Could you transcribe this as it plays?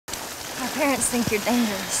parents think you're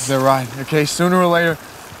dangerous. They're right, okay? Sooner or later,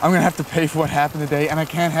 I'm gonna have to pay for what happened today, and I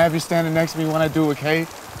can't have you standing next to me when I do, okay?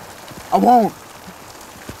 I won't.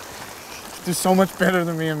 You're so much better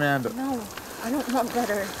than me, Amanda. No, I don't want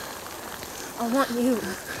better. I want you.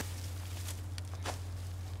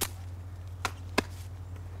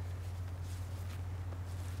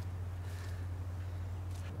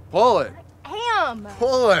 Pull it. I am.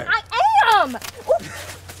 Pull it. I am. You're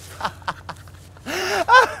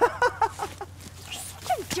such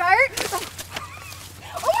a jerk.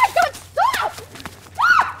 Oh my God, stop!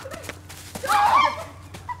 Stop! Stop!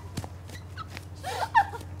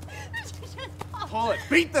 Pull it.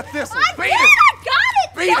 Beat the thistle. Beat it. I got it,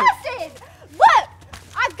 Beat Justin. Look,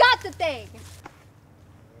 I've got the thing.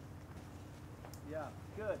 Yeah,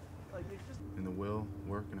 good. Like it's just. In the will,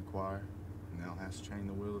 work and acquire, and thou hast chained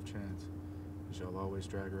the wheel of chance, and shall always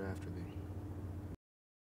drag her after thee.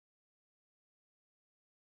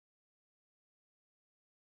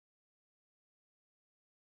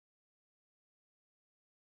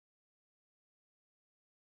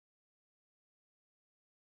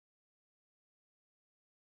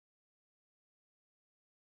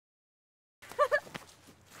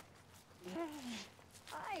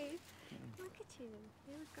 Hi. Look at you.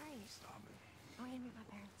 You look great. Stop it. I want to meet my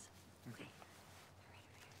parents. Okay.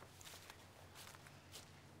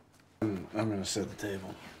 I'm gonna set the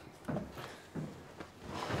table.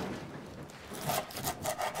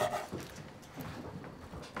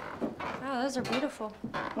 Wow, those are beautiful.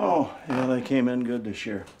 Oh, yeah, they came in good this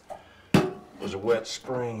year. It was a wet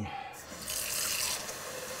spring.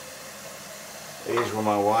 These were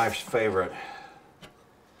my wife's favorite.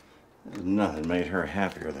 There's nothing made her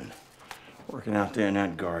happier than working out there in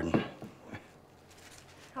that garden.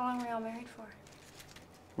 How long were y'all married for?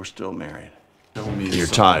 We're still married. Your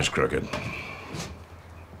tie's crooked.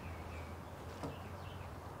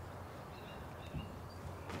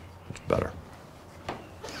 It's better.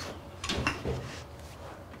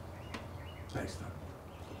 Thanks,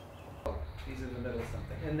 Doug. He's in the middle of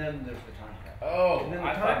something. And then there's the time cut. Oh, And then the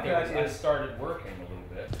I time thought cut I is started working a little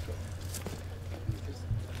bit.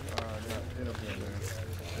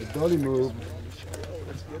 Dolly move.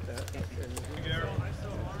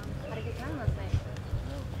 Had a good time last night.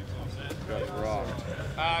 Got it wrong.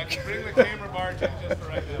 Bring the camera bar to just for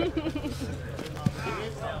right now.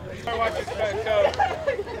 I watch this guy go.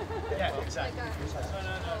 Yeah, exactly.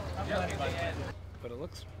 But it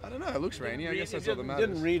looks, I don't know, it looks rainy. I guess that's all that matters.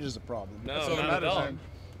 Didn't read is a problem. No, That's all that not at matters, all. then.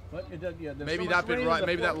 But it does, yeah, there's Maybe so that much bit rain right, is a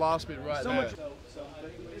maybe that problem. last bit right So there. much, but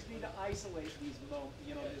you just need to isolate these moments,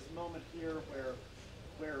 you know, this moment here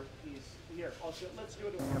where he's here. Also, let's do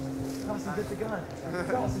it. Dawson, get the gun.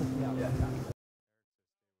 Dawson. Yeah.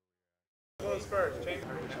 Goes first. Change.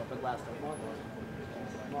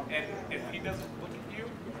 And if he doesn't look at you,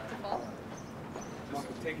 just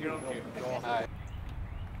take your own cue.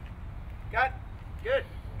 Cut. Good.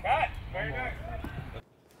 Cut. Very nice.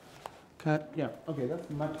 Cut. Yeah. Okay, that's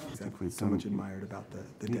much. Exactly. So much admired about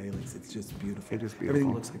the dailies. It's just beautiful. It is beautiful.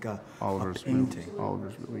 Everything looks like a painting.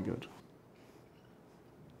 Oliver's really good.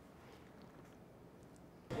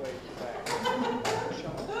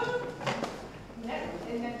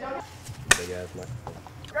 Big ass